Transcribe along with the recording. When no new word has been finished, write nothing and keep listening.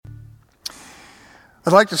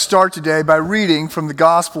I'd like to start today by reading from the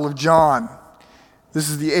Gospel of John. This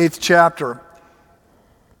is the 8th chapter.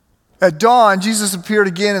 At dawn, Jesus appeared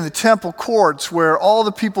again in the temple courts where all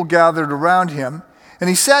the people gathered around him, and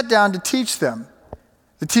he sat down to teach them.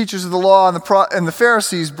 The teachers of the law and the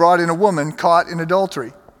Pharisees brought in a woman caught in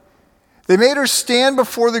adultery. They made her stand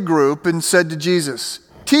before the group and said to Jesus,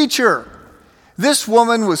 "Teacher, this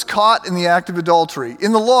woman was caught in the act of adultery.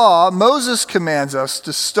 In the law, Moses commands us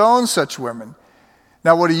to stone such women.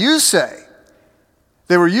 Now what do you say?"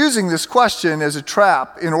 They were using this question as a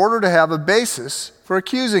trap in order to have a basis for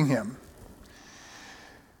accusing him.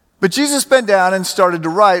 But Jesus bent down and started to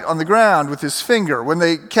write on the ground with his finger. When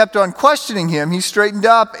they kept on questioning him, he straightened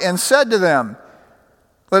up and said to them,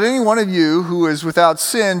 "Let any one of you who is without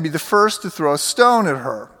sin be the first to throw a stone at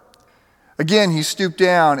her." Again, he stooped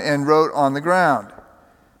down and wrote on the ground.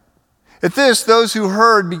 At this, those who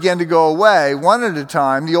heard began to go away, one at a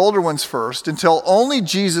time, the older ones first, until only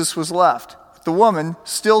Jesus was left, with the woman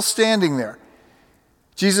still standing there.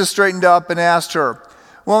 Jesus straightened up and asked her,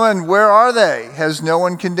 "Woman, where are they? Has no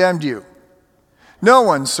one condemned you?" "No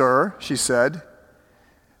one, sir," she said.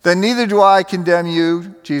 "Then neither do I condemn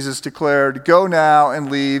you," Jesus declared. "Go now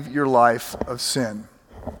and leave your life of sin."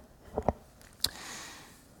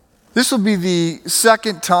 This will be the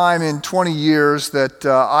second time in 20 years that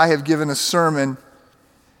I have given a sermon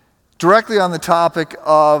directly on the topic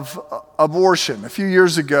of abortion. A few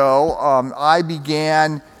years ago, I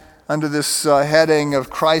began under this heading of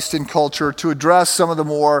Christ in Culture to address some of the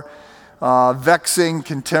more vexing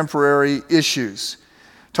contemporary issues,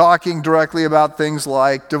 talking directly about things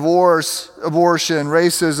like divorce, abortion,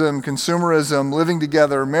 racism, consumerism, living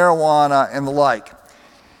together, marijuana, and the like.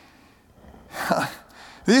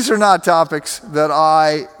 These are not topics that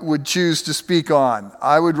I would choose to speak on.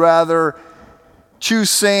 I would rather chew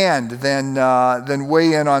sand than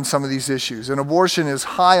weigh in on some of these issues. And abortion is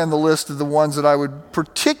high on the list of the ones that I would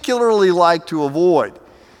particularly like to avoid,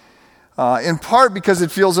 in part because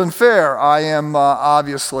it feels unfair. I am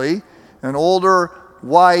obviously an older,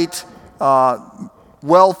 white,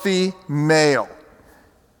 wealthy male.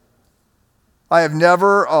 I have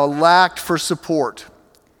never lacked for support.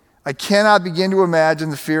 I cannot begin to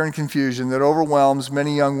imagine the fear and confusion that overwhelms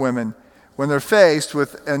many young women when they're faced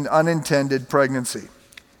with an unintended pregnancy.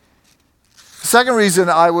 The second reason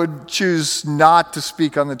I would choose not to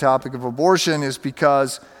speak on the topic of abortion is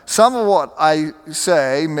because some of what I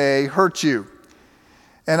say may hurt you.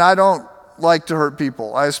 And I don't like to hurt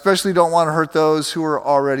people. I especially don't want to hurt those who are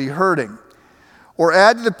already hurting, or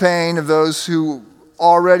add to the pain of those who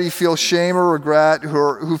already feel shame or regret,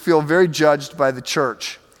 who feel very judged by the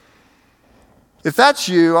church. If that's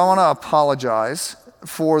you, I want to apologize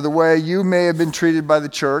for the way you may have been treated by the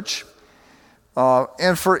church,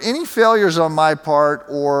 and for any failures on my part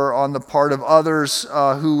or on the part of others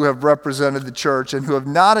who have represented the church and who have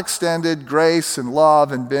not extended grace and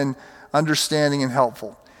love and been understanding and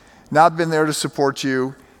helpful, not been there to support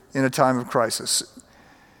you in a time of crisis.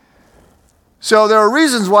 So there are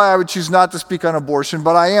reasons why I would choose not to speak on abortion,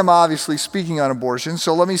 but I am obviously speaking on abortion,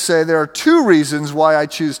 so let me say there are two reasons why I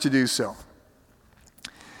choose to do so.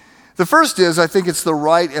 The first is, I think it's the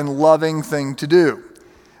right and loving thing to do.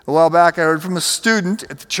 A while back, I heard from a student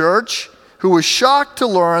at the church who was shocked to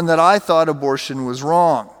learn that I thought abortion was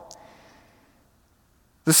wrong.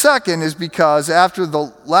 The second is because after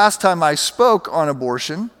the last time I spoke on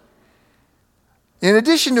abortion, in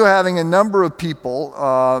addition to having a number of people,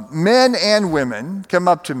 men and women, come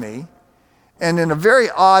up to me, and in a very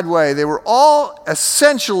odd way, they were all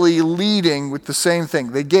essentially leading with the same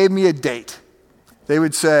thing. They gave me a date. They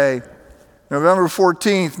would say, November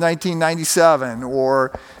 14th, 1997,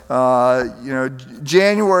 or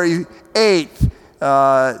January 8th,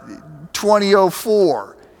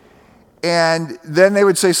 2004. And then they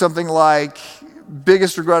would say something like,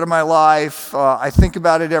 biggest regret of my life, I think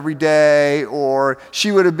about it every day, or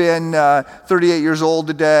she would have been 38 years old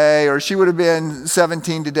today, or she would have been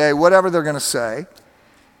 17 today, whatever they're going to say.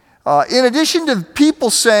 In addition to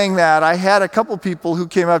people saying that, I had a couple people who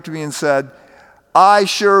came up to me and said, "I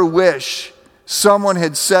sure wish someone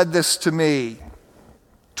had said this to me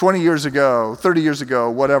 20 years ago, 30 years ago,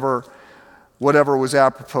 whatever was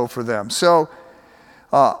apropos for them." So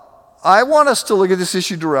I want us to look at this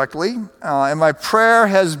issue directly, and my prayer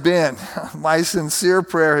has been, my sincere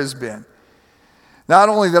prayer has been, not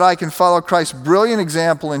only that I can follow Christ's brilliant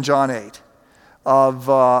example in John 8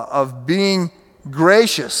 of being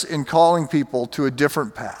gracious in calling people to a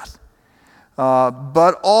different path,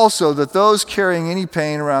 but also that those carrying any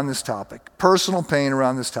pain around this topic, personal pain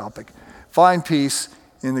around this topic, find peace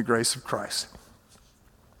in the grace of Christ.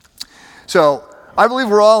 So I believe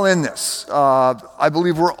we're all in this. I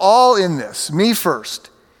believe we're all in this, me first.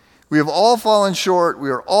 We have all fallen short. We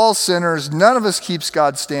are all sinners. None of us keeps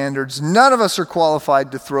God's standards. None of us are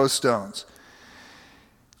qualified to throw stones.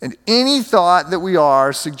 And any thought that we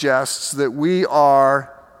are suggests that we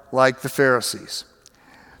are like the Pharisees.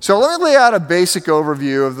 So let me lay out a basic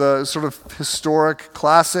overview of the sort of historic,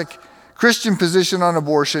 classic Christian position on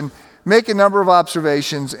abortion, make a number of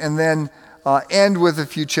observations, and then end with a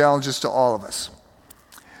few challenges to all of us.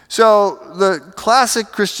 So the classic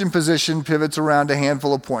Christian position pivots around a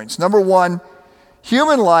handful of points. Number one,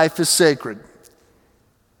 human life is sacred.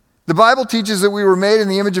 The Bible teaches that we were made in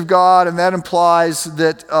the image of God, and that implies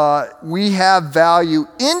that we have value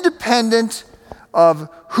independent of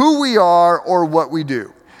who we are or what we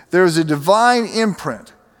do. There's a divine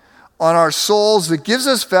imprint on our souls that gives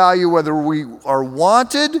us value whether we are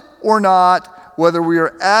wanted or not, whether we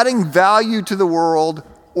are adding value to the world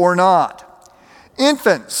or not.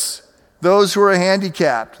 Infants, those who are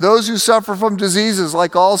handicapped, those who suffer from diseases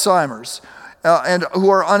like Alzheimer's and who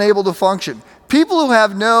are unable to function, people who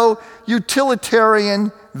have no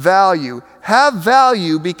utilitarian value have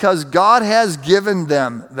value because God has given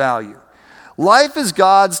them value. Life is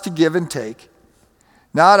God's to give and take,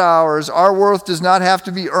 not ours. Our worth does not have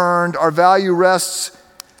to be earned. Our value rests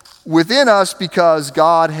within us because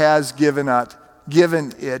God has given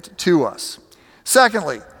it to us.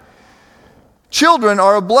 Secondly, children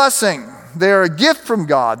are a blessing. They are a gift from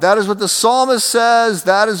God. That is what the psalmist says.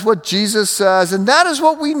 That is what Jesus says. And that is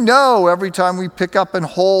what we know every time we pick up and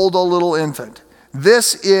hold a little infant.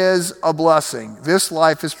 This is a blessing. This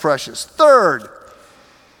life is precious. Third,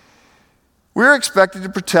 we're expected to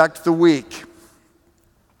protect the weak.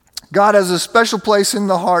 God has a special place in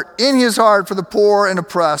his heart for the poor and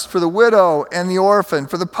oppressed, for the widow and the orphan,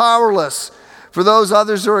 for the powerless, for those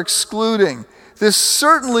others who are excluding. This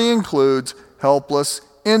certainly includes helpless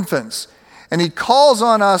infants. And he calls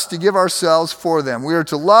on us to give ourselves for them. We are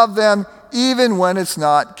to love them even when it's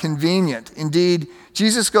not convenient. Indeed,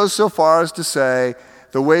 Jesus goes so far as to say,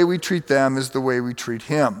 the way we treat them is the way we treat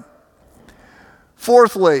him.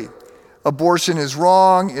 Fourthly, abortion is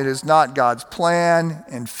wrong. It is not God's plan.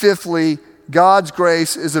 And fifthly, God's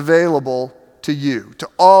grace is available to you, to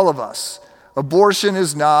all of us. Abortion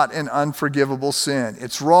is not an unforgivable sin.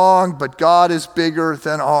 It's wrong, but God is bigger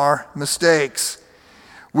than our mistakes.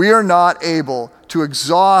 We are not able to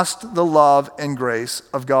exhaust the love and grace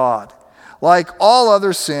of God. Like all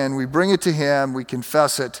other sin, we bring it to him, we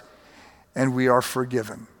confess it, and we are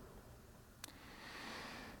forgiven.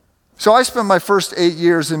 So I spent my first 8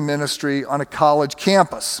 years in ministry on a college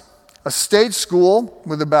campus, a state school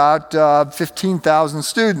with about 15,000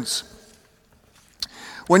 students.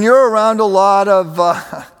 When you're around a lot of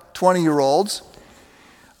 20-year-olds,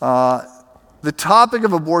 the topic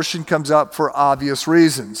of abortion comes up for obvious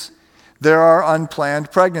reasons. There are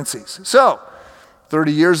unplanned pregnancies. So,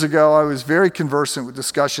 30 years ago, I was very conversant with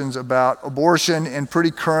discussions about abortion and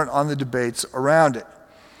pretty current on the debates around it.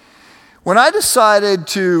 When I decided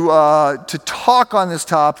to talk on this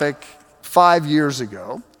topic 5 years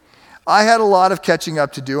ago, I had a lot of catching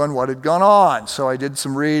up to do on what had gone on. So I did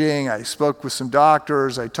some reading, I spoke with some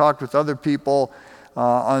doctors, I talked with other people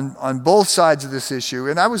on both sides of this issue,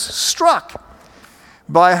 and I was struck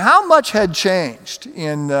by how much had changed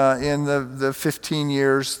in the 15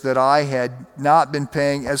 years that I had not been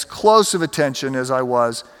paying as close of attention as I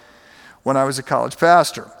was when I was a college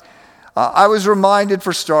pastor. I was reminded,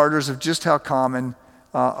 for starters, of just how common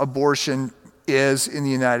abortion is in the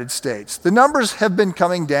United States. The numbers have been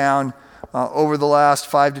coming down over the last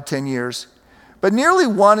 5 to 10 years, but nearly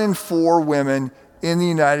 1 in 4 women in the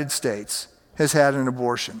United States has had an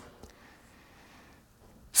abortion.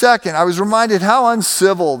 Second, I was reminded how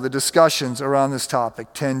uncivil the discussions around this topic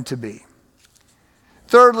tend to be.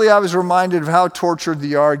 Thirdly, I was reminded of how tortured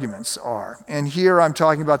the arguments are. And here I'm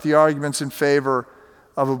talking about the arguments in favor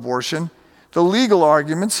of abortion. The legal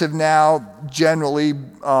arguments have now generally,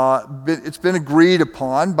 it's been agreed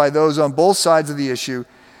upon by those on both sides of the issue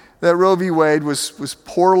that Roe v. Wade was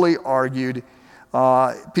poorly argued.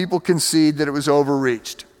 People concede that it was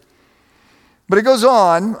overreached. But it goes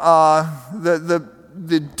on,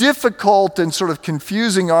 the difficult and sort of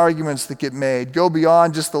confusing arguments that get made go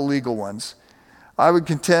beyond just the legal ones. I would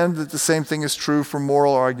contend that the same thing is true for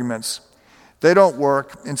moral arguments. They don't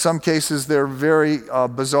work. In some cases, they're very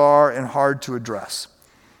bizarre and hard to address.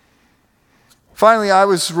 Finally, I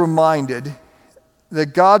was reminded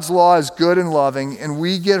that God's law is good and loving, and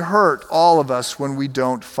we get hurt, all of us, when we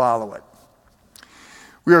don't follow it.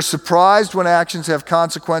 We are surprised when actions have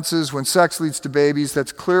consequences, when sex leads to babies.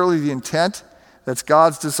 That's clearly the intent. That's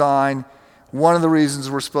God's design. One of the reasons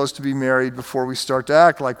we're supposed to be married before we start to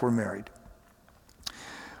act like we're married.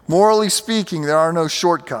 Morally speaking, there are no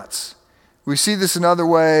shortcuts. We see this in other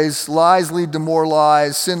ways. Lies lead to more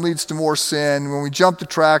lies. Sin leads to more sin. When we jump the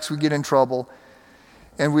tracks, we get in trouble.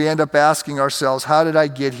 And we end up asking ourselves, how did I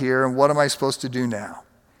get here? And what am I supposed to do now?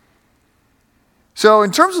 So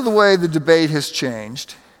in terms of the way the debate has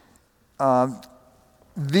changed,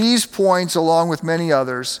 these points, along with many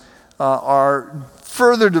others, are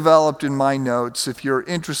further developed in my notes if you're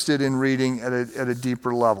interested in reading at a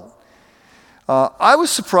deeper level. I was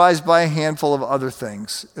surprised by a handful of other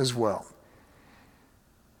things as well.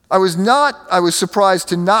 I was surprised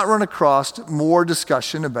to not run across more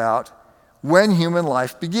discussion about when human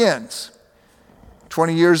life begins.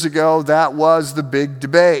 20 years ago, that was the big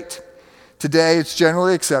debate. Today, it's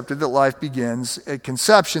generally accepted that life begins at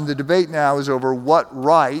conception. The debate now is over what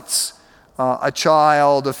rights a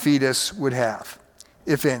child, a fetus, would have,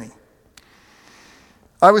 if any.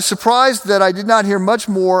 I was surprised that I did not hear much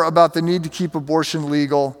more about the need to keep abortion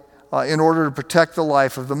legal in order to protect the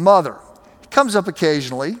life of the mother. It comes up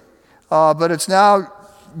occasionally, but it's now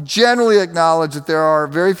generally acknowledged that there are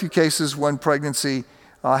very few cases when pregnancy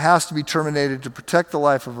has to be terminated to protect the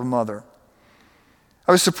life of a mother.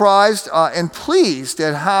 I was surprised and pleased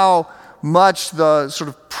at how much the sort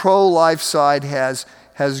of pro-life side has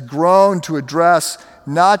grown to address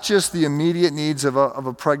not just the immediate needs of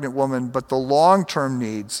a pregnant woman, but the long-term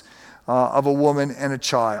needs of a woman and a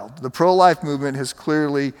child. The pro-life movement has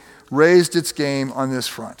clearly raised its game on this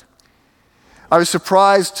front. I was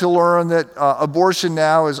surprised to learn that abortion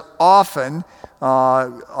now is often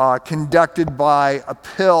conducted by a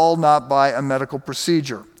pill, not by a medical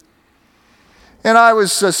procedure. And I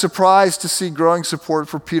was surprised to see growing support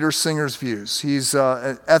for Peter Singer's views. He's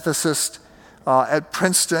an ethicist at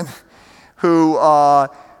Princeton who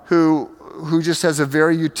just has a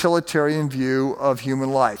very utilitarian view of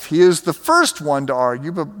human life. He is the first one to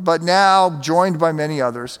argue, but now joined by many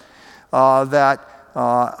others, that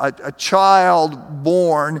a child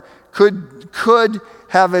born could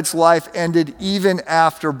have its life ended even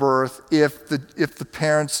after birth if the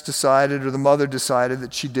parents decided or the mother decided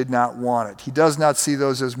that she did not want it. He does not see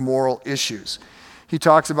those as moral issues. He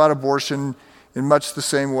talks about abortion in much the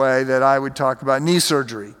same way that I would talk about knee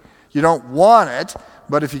surgery. You don't want it,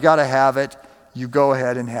 but if you got to have it, you go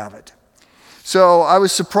ahead and have it. So I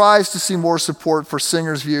was surprised to see more support for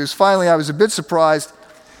Singer's views. Finally, I was a bit surprised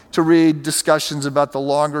to read discussions about the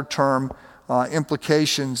longer-term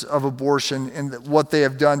implications of abortion and what they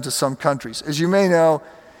have done to some countries. As you may know,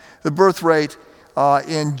 the birth rate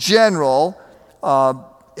in general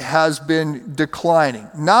has been declining,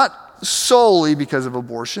 not solely because of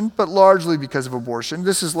abortion, but largely because of abortion.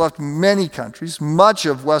 This has left many countries, much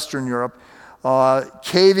of Western Europe,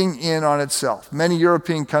 caving in on itself. Many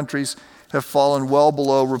European countries have fallen well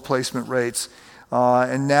below replacement rates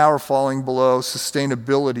and now are falling below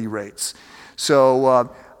sustainability rates. So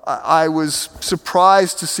I was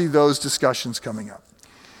surprised to see those discussions coming up.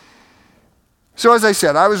 So as I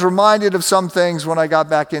said, I was reminded of some things when I got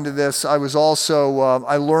back into this. I was also,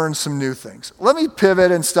 I learned some new things. Let me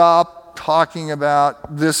pivot and stop talking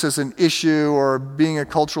about this as an issue or being a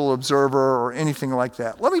cultural observer or anything like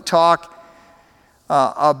that. Let me talk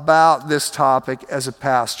about this topic as a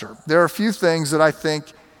pastor. There are a few things that I think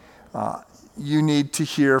you need to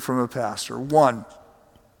hear from a pastor. One,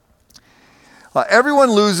 everyone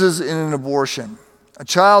loses in an abortion. A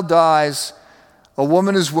child dies, a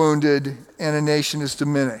woman is wounded, and a nation is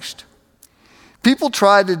diminished. People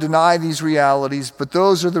try to deny these realities, but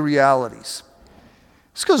those are the realities.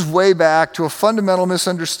 This goes way back to a fundamental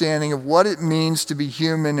misunderstanding of what it means to be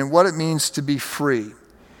human and what it means to be free.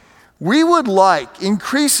 We would like,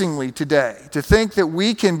 increasingly today, to think that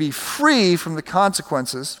we can be free from the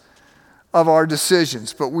consequences of our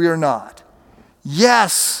decisions, but we are not.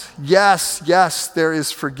 Yes, there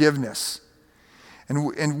is forgiveness.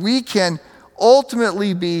 And we can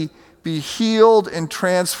ultimately be healed and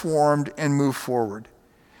transformed and move forward.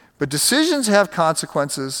 But decisions have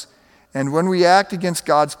consequences, and when we act against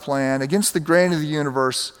God's plan, against the grain of the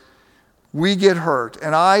universe, we get hurt.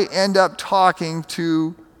 And I end up talking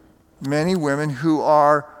to many women who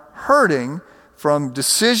are hurting from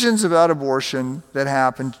decisions about abortion that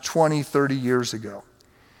happened 20, 30 years ago.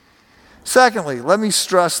 Secondly, let me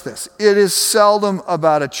stress this. It is seldom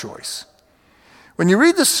about a choice. When you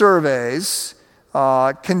read the surveys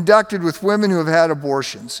conducted with women who have had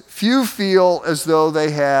abortions, few feel as though they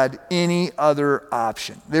had any other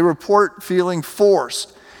option. They report feeling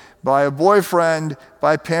forced by a boyfriend,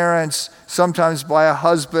 by parents, sometimes by a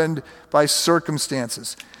husband, by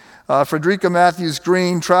circumstances. Frederica Matthews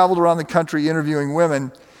Green traveled around the country interviewing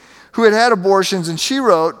women who had had abortions, and she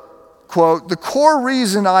wrote, quote, "The core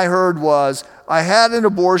reason I heard was I had an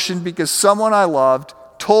abortion because someone I loved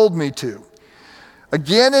told me to.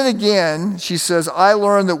 Again and again," she says, "I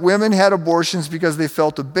learned that women had abortions because they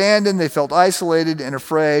felt abandoned, they felt isolated and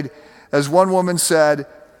afraid. As one woman said,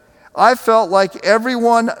 I felt like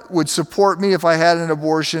everyone would support me if I had an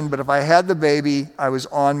abortion, but if I had the baby, I was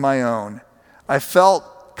on my own. I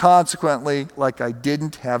felt, consequently, like I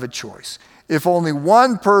didn't have a choice. If only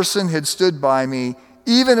one person had stood by me,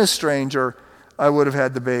 even a stranger, I would have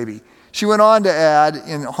had the baby." She went on to add,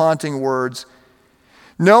 in haunting words,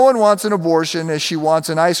 "No one wants an abortion as she wants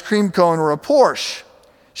an ice cream cone or a Porsche.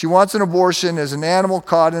 She wants an abortion as an animal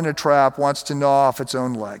caught in a trap wants to gnaw off its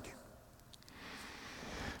own leg."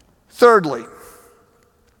 Thirdly,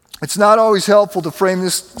 it's not always helpful to frame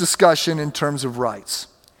this discussion in terms of rights.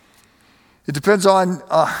 It depends on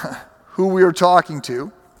who we are talking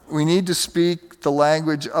to. We need to speak the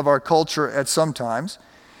language of our culture at some times.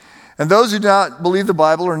 And those who do not believe the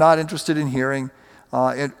Bible are not interested in hearing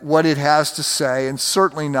what it has to say, and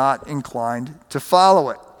certainly not inclined to follow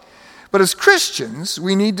it. But as Christians,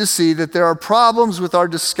 we need to see that there are problems with our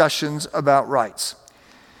discussions about rights.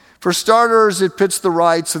 For starters, it pits the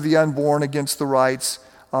rights of the unborn against the rights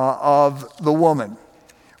of the woman,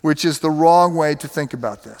 which is the wrong way to think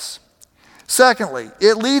about this. Secondly,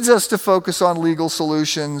 it leads us to focus on legal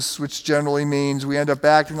solutions, which generally means we end up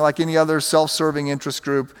acting like any other self-serving interest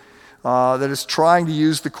group that is trying to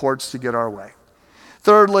use the courts to get our way.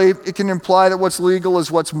 Thirdly, it can imply that what's legal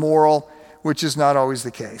is what's moral, which is not always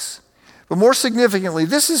the case. But more significantly,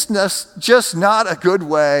 this is just not a good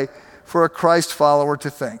way for a Christ follower to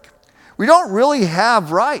think. We don't really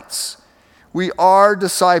have rights. We are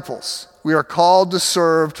disciples. We are called to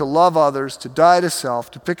serve, to love others, to die to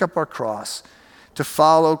self, to pick up our cross, to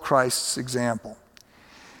follow Christ's example.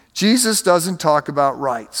 Jesus doesn't talk about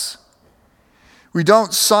rights. We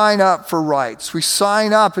don't sign up for rights. We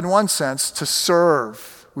sign up, in one sense, to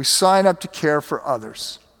serve. We sign up to care for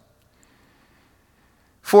others.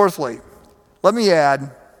 Fourthly, let me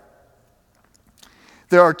add,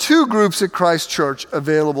 there are two groups at Christ Church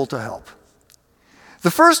available to help.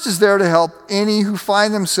 The first is there to help any who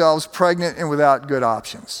find themselves pregnant and without good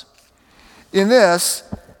options. In this,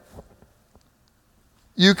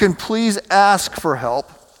 you can please ask for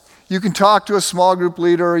help. You can talk to a small group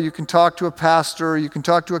leader, you can talk to a pastor, you can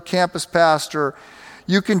talk to a campus pastor,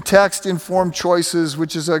 you can text Informed Choices,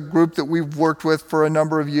 which is a group that we've worked with for a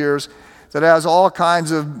number of years that has all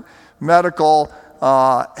kinds of medical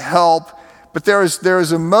help. But there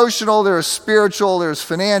is emotional, there is spiritual, there is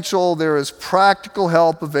financial, there is practical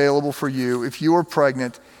help available for you if you are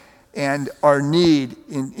pregnant and are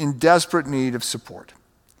in desperate need of support.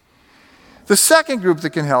 The second group that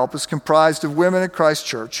can help is comprised of women at Christ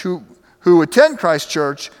Church who attend Christ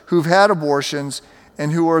Church, who've had abortions,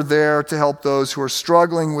 and who are there to help those who are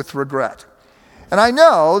struggling with regret. And I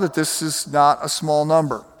know that this is not a small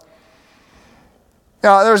number.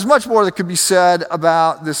 Now, there's much more that could be said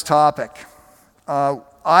about this topic.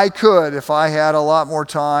 I could, if I had a lot more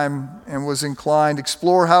time and was inclined,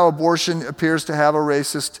 explore how abortion appears to have a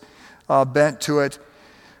racist bent to it.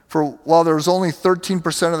 For while there's only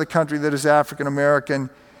 13% of the country that is African American,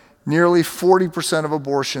 nearly 40% of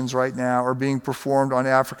abortions right now are being performed on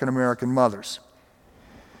African American mothers.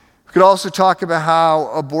 We could also talk about how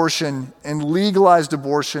abortion and legalized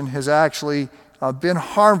abortion has actually been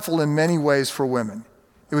harmful in many ways for women.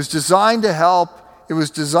 It was designed to help. It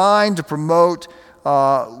was designed to promote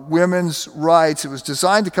women's rights. It was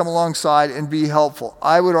designed to come alongside and be helpful.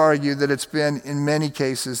 I would argue that it's been, in many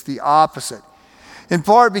cases, the opposite. In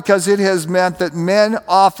part because it has meant that men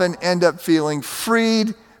often end up feeling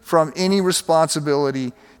freed from any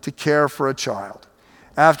responsibility to care for a child.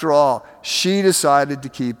 After all, she decided to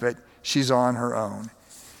keep it. She's on her own.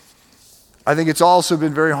 I think it's also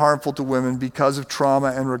been very harmful to women because of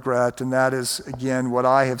trauma and regret, and that is, again, what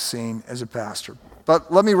I have seen as a pastor.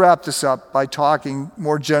 But let me wrap this up by talking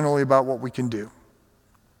more generally about what we can do.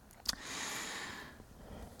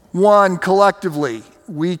 One, collectively,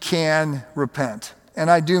 we can repent. And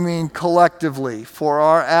I do mean collectively, for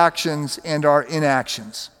our actions and our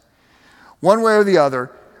inactions. One way or the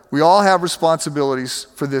other, we all have responsibilities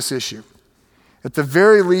for this issue. At the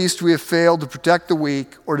very least, we have failed to protect the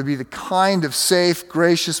weak or to be the kind of safe,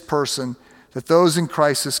 gracious person that those in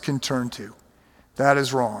crisis can turn to. That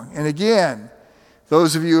is wrong. And again,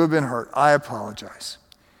 those of you who have been hurt, I apologize.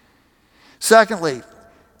 Secondly,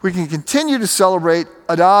 we can continue to celebrate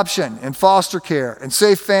adoption and foster care and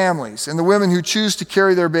safe families and the women who choose to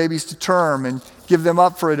carry their babies to term and give them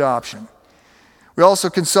up for adoption. We also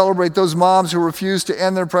can celebrate those moms who refuse to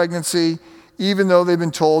end their pregnancy even though they've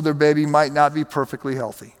been told their baby might not be perfectly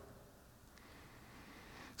healthy.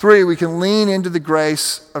 3, we can lean into the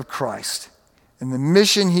grace of Christ and the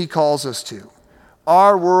mission he calls us to.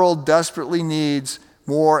 Our world desperately needs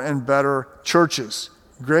more and better churches,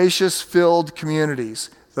 gracious-filled communities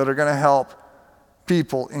that are going to help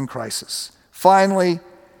people in crisis. Finally,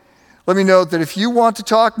 let me note that if you want to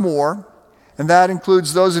talk more, and that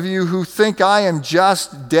includes those of you who think I am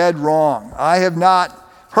just dead wrong, I have not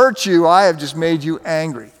hurt you, I have just made you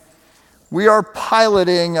angry. We are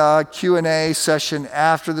piloting a Q&A session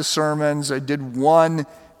after the sermons. I did one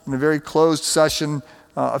in a very closed session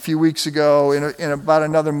a few weeks ago. In about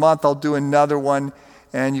another month, I'll do another one,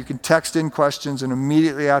 and you can text in questions, and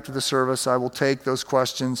immediately after the service, I will take those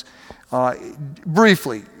questions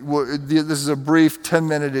briefly. This is a brief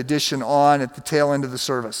 10-minute edition on at the tail end of the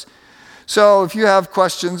service. So if you have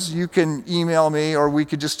questions, you can email me, or we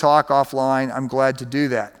could just talk offline. I'm glad to do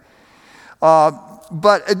that.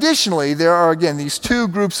 But additionally, there are, again, these 2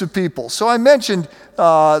 groups of people. So I mentioned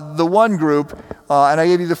the one group, and I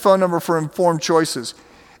gave you the phone number for Informed Choices.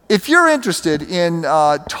 If you're interested in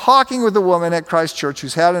talking with a woman at Christ Church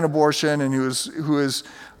who's had an abortion and who is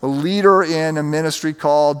a leader in a ministry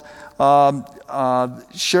called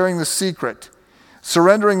Sharing the Secret,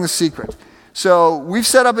 Surrendering the Secret. So we've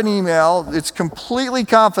set up an email. It's completely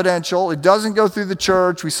confidential. It doesn't go through the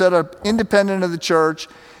church. We set up independent of the church.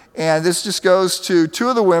 And this just goes to 2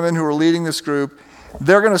 of the women who are leading this group.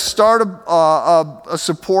 They're going to start a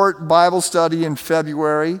support Bible study in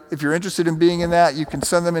February. If you're interested in being in that, you can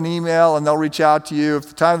send them an email and they'll reach out to you. If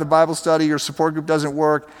the time of the Bible study or support group doesn't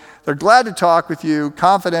work, they're glad to talk with you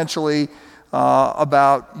confidentially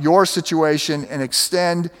about your situation and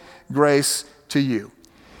extend grace to you.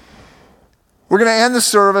 We're going to end the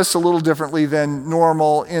service a little differently than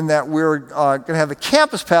normal in that we're going to have the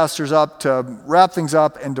campus pastors up to wrap things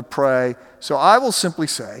up and to pray. So I will simply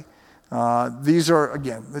say, these are,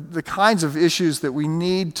 again, the kinds of issues that we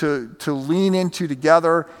need to lean into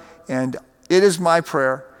together. And it is my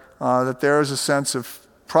prayer that there is a sense of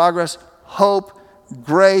progress, hope,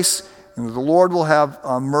 grace, and that the Lord will have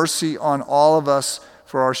mercy on all of us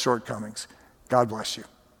for our shortcomings. God bless you.